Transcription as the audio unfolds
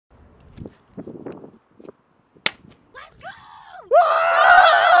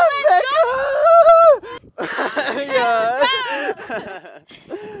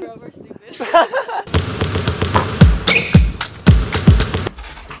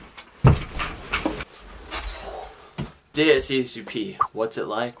Day at CSU-P. What's it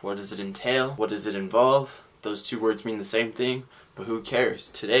like? What does it entail? What does it involve? Those two words mean the same thing, but who cares?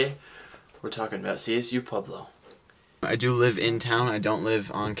 Today, we're talking about CSU Pueblo. I do live in town. I don't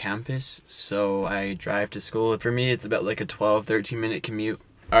live on campus, so I drive to school. For me, it's about like a 12-13 minute commute.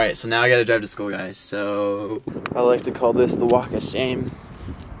 Alright, so now I gotta drive to school, guys. So I like to call this the walk of shame.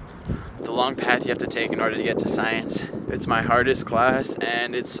 The long path you have to take in order to get to science. It's my hardest class,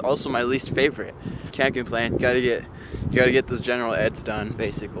 and it's also my least favorite. Can't complain. You gotta get those general eds done,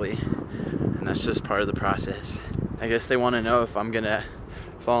 basically, and that's just part of the process. I guess they want to know if I'm gonna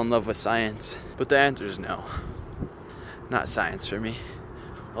fall in love with science, but the answer is no. Not science for me.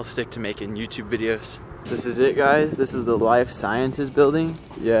 I'll stick to making YouTube videos. This is it, guys. This is the Life Sciences building.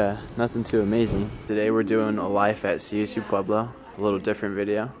 Yeah, nothing too amazing. Today we're doing a life at CSU Pueblo. A little different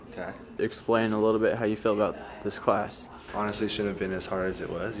video. Okay. Explain a little bit how you feel about this class. Honestly, shouldn't have been as hard as it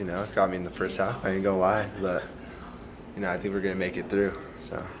was, you know. It got me in the first half, I ain't gonna lie, but, you know, I think we're gonna make it through,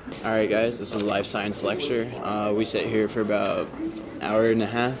 so. Alright guys, this is a life science lecture. We sit here for about an hour and a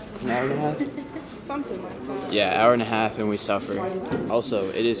half? Something like that. Yeah, hour and a half, and we suffer. Also,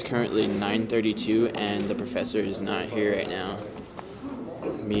 it is currently 9:32 and the professor is not here right now.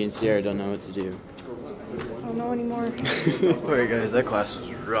 Me and Sierra don't know what to do. I don't know anymore. Alright guys, that class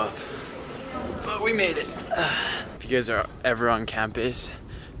was rough, but we made it. If you guys are ever on campus,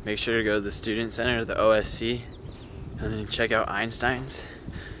 make sure to go to the Student Center, the OSC, and then check out Einstein's.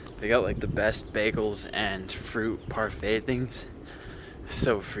 They got like the best bagels and fruit parfait things.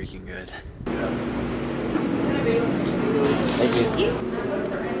 So freaking good. Thank you.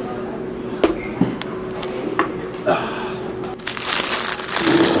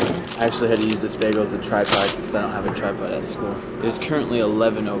 I actually had to use this bagel as a tripod because I don't have a tripod at school. It is currently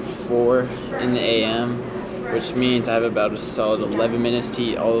 11:04 in the AM, which means I have about a solid 11 minutes to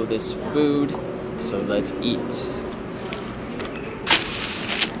eat all of this food. So let's eat.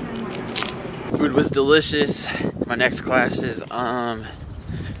 Food was delicious. My next class is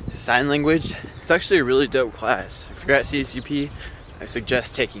sign language. It's actually a really dope class. If you're at CSU-P, I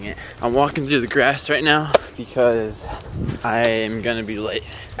suggest taking it. I'm walking through the grass right now because I am gonna be late.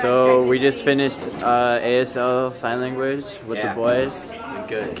 So we just finished ASL sign language with the boys.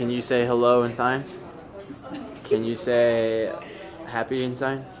 Good. Can you say hello in sign? Can you say happy in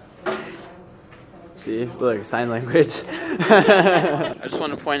sign? See, look, sign language. I just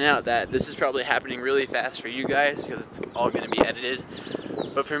want to point out that this is probably happening really fast for you guys because it's all going to be edited.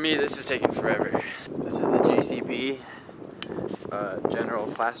 But for me, this is taking forever. This is the GCB, General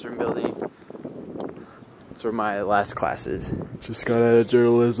Classroom Building. That's where my last class is. Just got out of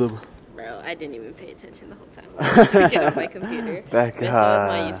journalism. Bro, I didn't even pay attention the whole time. I was freaking on my computer. Back with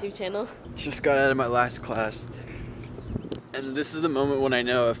my YouTube channel. Just got out of my last class. And this is the moment when I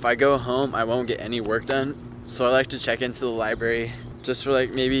know if I go home, I won't get any work done. So I like to check into the library just for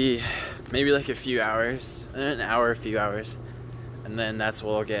like maybe like a few hours, an hour, a few hours. And then that's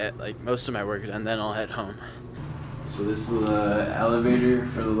where I'll get like most of my work done, then I'll head home. So this is the elevator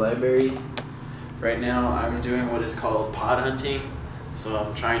for the library. Right now I'm doing what is called pod hunting. So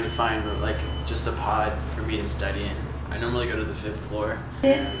I'm trying to find like just a pod for me to study in. I normally go to the 5th floor.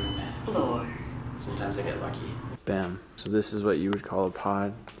 5th floor. Sometimes I get lucky. Bam. So this is what you would call a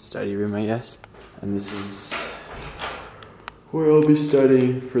pod study room, I guess. And this is where I'll be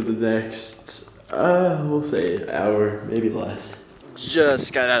studying for the next, we'll say hour, maybe less.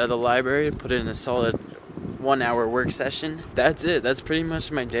 Just got out of the library, put in a solid 1 hour work session. That's it. That's pretty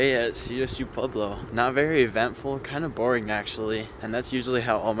much my day at CSU Pueblo. Not very eventful, kind of boring actually. And that's usually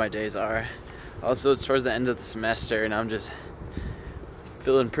how all my days are. Also, it's towards the end of the semester and I'm just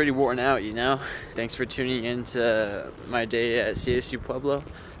feeling pretty worn out, you know? Thanks for tuning in to my day at CSU Pueblo.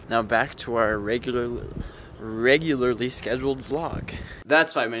 Now back to our regularly scheduled vlog.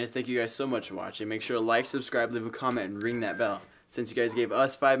 That's 5 minutes. Thank you guys so much for watching. Make sure to like, subscribe, leave a comment, and ring that bell. Since you guys gave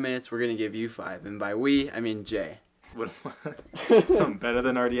us 5 minutes, we're gonna give you 5. And by we, I mean Jay. What I'm better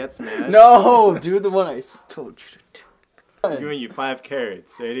than RDS Smash? No! Do the one I told you to do. I'm giving you 5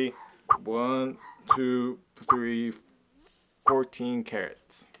 carrots. Ready? 1, 2, 3, 14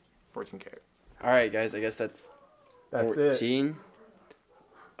 carrots. 14 carrots. Alright guys, I guess that's 14. It.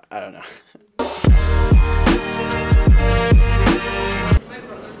 I don't know.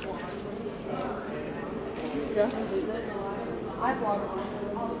 Yeah. I vlog.